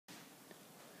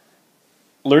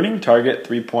Learning target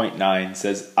 3.9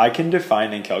 says I can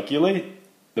define and calculate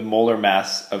the molar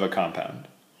mass of a compound.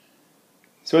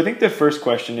 So I think the first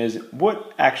question is,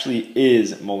 what actually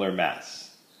is molar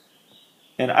mass?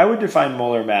 And I would define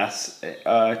molar mass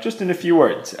just in a few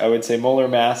words. I would say molar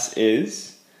mass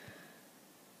is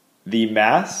the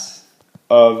mass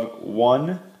of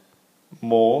 1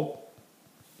 mole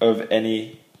of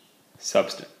any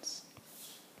substance.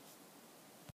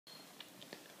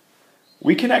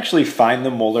 We can actually find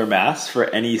the molar mass for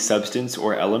any substance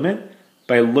or element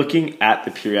by looking at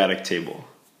the periodic table.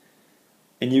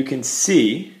 And you can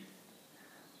see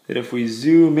that if we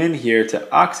zoom in here to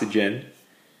oxygen,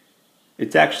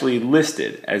 it's actually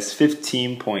listed as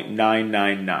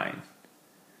 15.999.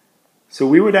 So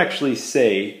we would actually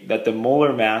say that the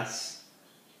molar mass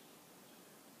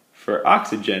for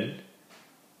oxygen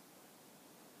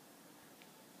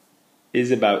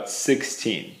is about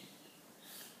 16.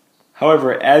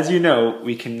 However, as you know,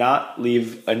 we cannot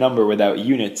leave a number without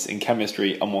units in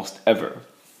chemistry almost ever.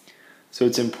 So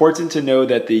it's important to know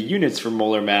that the units for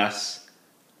molar mass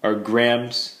are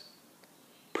grams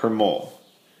per mole.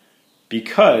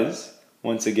 Because,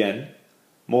 once again,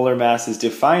 molar mass is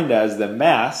defined as the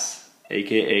mass,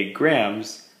 aka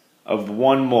grams, of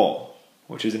 1 mole,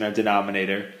 which is in our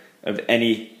denominator, of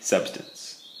any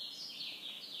substance.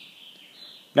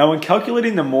 Now when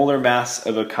calculating the molar mass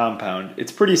of a compound,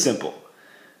 it's pretty simple.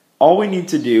 All we need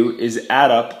to do is add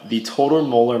up the total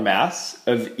molar mass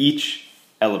of each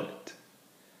element.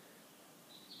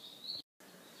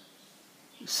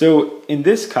 So in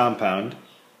this compound,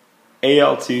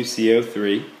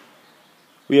 Al2CO3,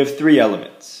 we have 3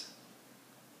 elements: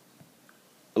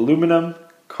 aluminum,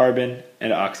 carbon,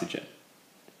 and oxygen.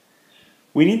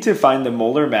 We need to find the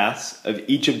molar mass of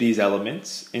each of these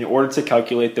elements in order to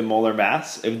calculate the molar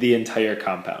mass of the entire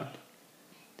compound.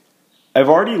 I've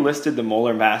already listed the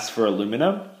molar mass for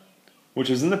aluminum, which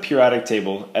is in the periodic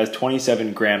table as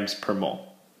 27 grams per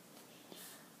mole.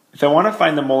 If I want to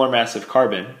find the molar mass of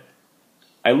carbon,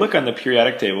 I look on the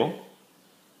periodic table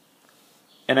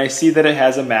and I see that it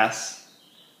has a mass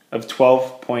of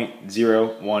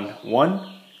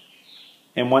 12.011,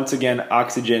 and once again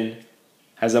oxygen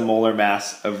has a molar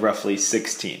mass of roughly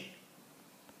 16.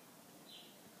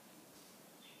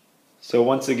 So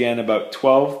once again about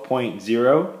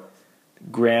 12.0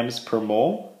 grams per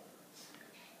mole,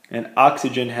 and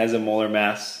oxygen has a molar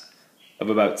mass of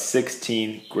about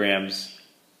 16 grams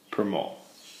per mole.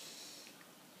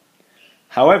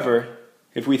 However,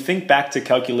 if we think back to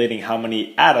calculating how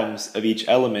many atoms of each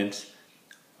element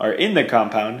are in the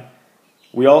compound,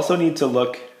 we also need to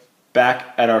look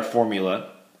back at our formula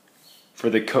for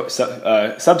the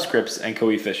subscripts and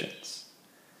coefficients.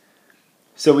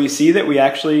 So we see that we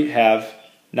actually have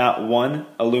not 1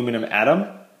 aluminum atom,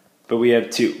 but we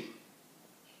have 2.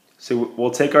 So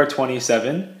we'll take our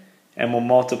 27 and we'll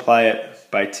multiply it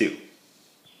by 2.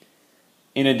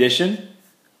 In addition,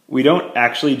 we don't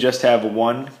actually just have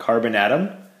 1 carbon atom.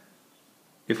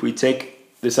 If we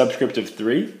take the subscript of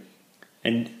 3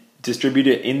 and distribute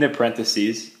it in the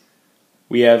parentheses,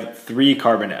 we have 3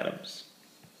 carbon atoms.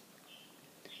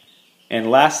 And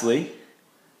lastly,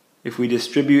 if we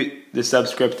distribute the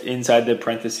subscript inside the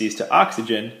parentheses to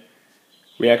oxygen,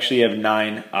 we actually have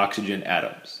 9 oxygen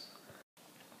atoms.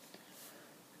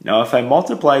 Now if I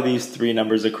multiply these 3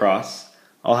 numbers across,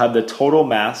 I'll have the total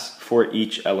mass for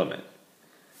each element.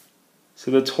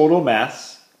 So the total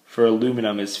mass for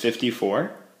aluminum is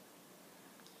 54.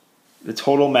 The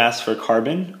total mass for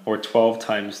carbon, or 12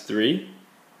 times 3,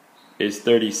 is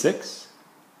 36.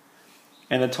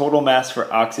 And the total mass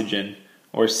for oxygen,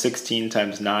 or 16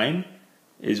 times 9,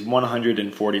 is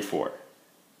 144.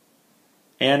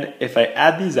 And if I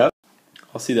add these up,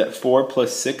 I'll see that 4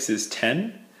 plus 6 is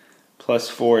 10, plus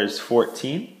 4 is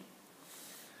 14,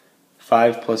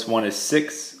 5 plus 1 is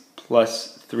 6,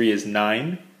 plus 3 is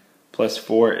 9, plus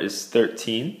 4 is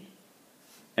 13,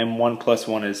 and 1 plus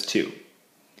 1 is 2.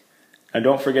 Now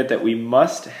don't forget that we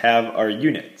must have our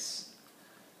units.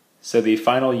 So the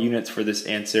final units for this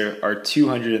answer are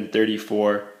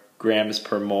 234 grams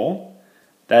per mole.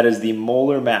 That is the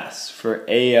molar mass for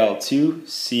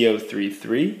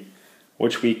Al2CO3,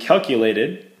 which we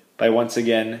calculated by once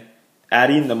again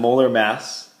adding the molar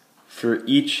mass for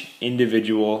each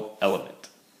individual element.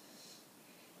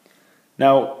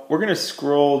 Now we're going to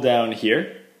scroll down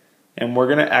here and we're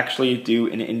going to actually do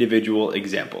an individual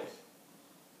example.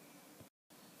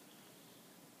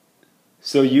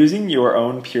 So using your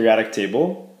own periodic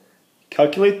table,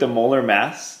 calculate the molar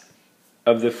mass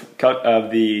of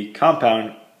the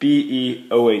compound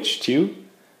BeOH2,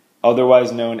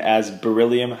 otherwise known as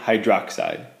beryllium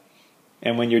hydroxide.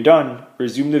 And when you're done,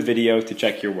 resume the video to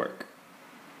check your work.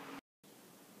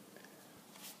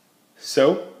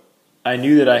 So I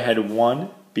knew that I had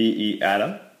one Be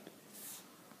atom.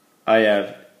 I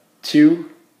have 2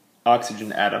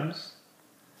 oxygen atoms,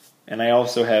 and I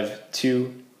also have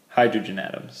 2 hydrogen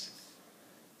atoms.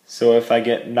 So if I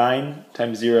get 9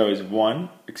 times 0 is 1,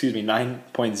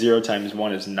 9.0 times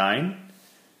 1 is 9,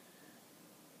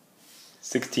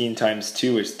 16 times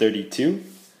 2 is 32,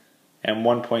 and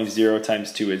 1.0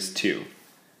 times 2 is 2.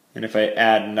 And if I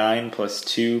add 9 plus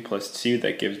 2 plus 2,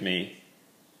 that gives me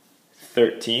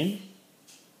 13.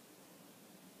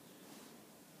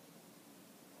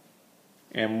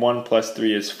 And 1 plus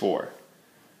 3 is 4.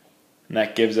 And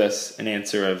that gives us an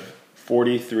answer of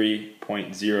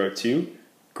 43.02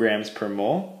 grams per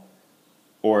mole,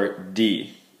 or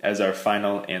D, as our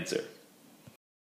final answer.